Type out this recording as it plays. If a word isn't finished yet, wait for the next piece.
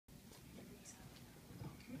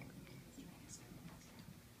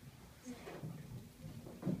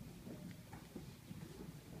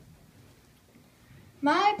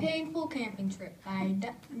Painful Camping Trip by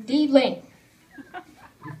D. Lane.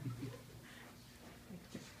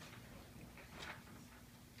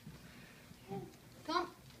 Thump,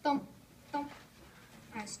 thump, thump.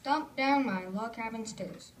 I stomped down my log cabin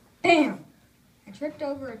stairs. Bam! I tripped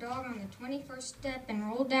over a dog on the 21st step and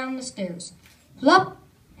rolled down the stairs. Flop!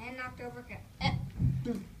 And knocked over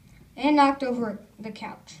the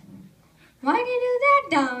couch. Why'd you do that,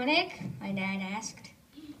 Dominic? My dad asked.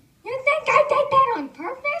 You think I did that on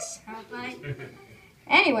purpose? I replied.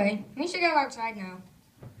 Anyway, we should go outside now.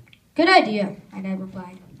 Good idea, my dad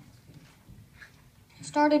replied. I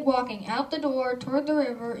started walking out the door toward the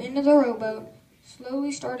river into the rowboat,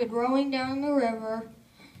 slowly started rowing down the river,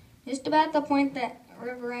 just about the point that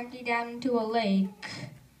river emptied out into a lake.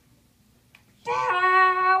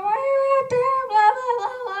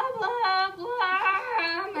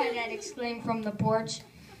 My dad exclaimed from the porch.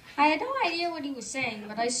 I had no idea what he was saying,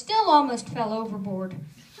 but I still almost fell overboard.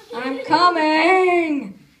 I'm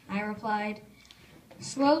coming, I replied.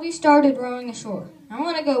 Slowly started rowing ashore. I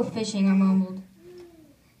want to go fishing, I mumbled.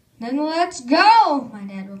 Then let's go, my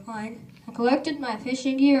dad replied. I collected my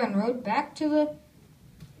fishing gear and rowed back to the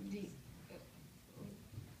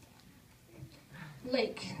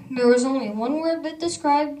lake. There was only one word that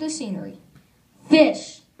described the scenery.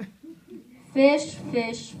 Fish. Fish,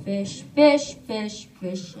 fish, fish, fish, fish,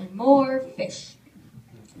 fish, and more fish.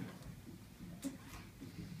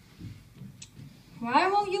 Why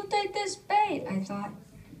won't you take this bait? I thought.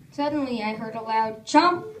 Suddenly I heard a loud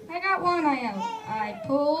chomp. I got one, I yelled. I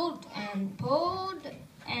pulled and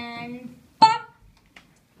pop!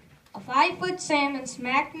 A 5-foot salmon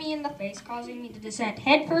smacked me in the face, causing me to descend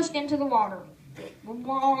headfirst into the water.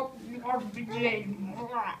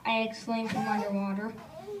 I exclaimed from underwater.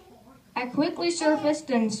 I quickly surfaced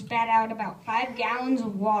and spat out about 5 gallons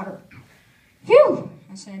of water. Phew,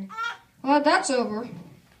 I said. Well, that's over.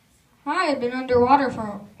 If I had been underwater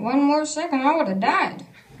for one more second, I would have died.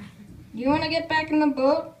 Do you want to get back in the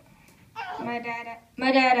boat? My dad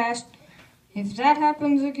asked. If that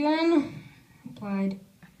happens again, I replied,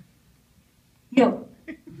 no.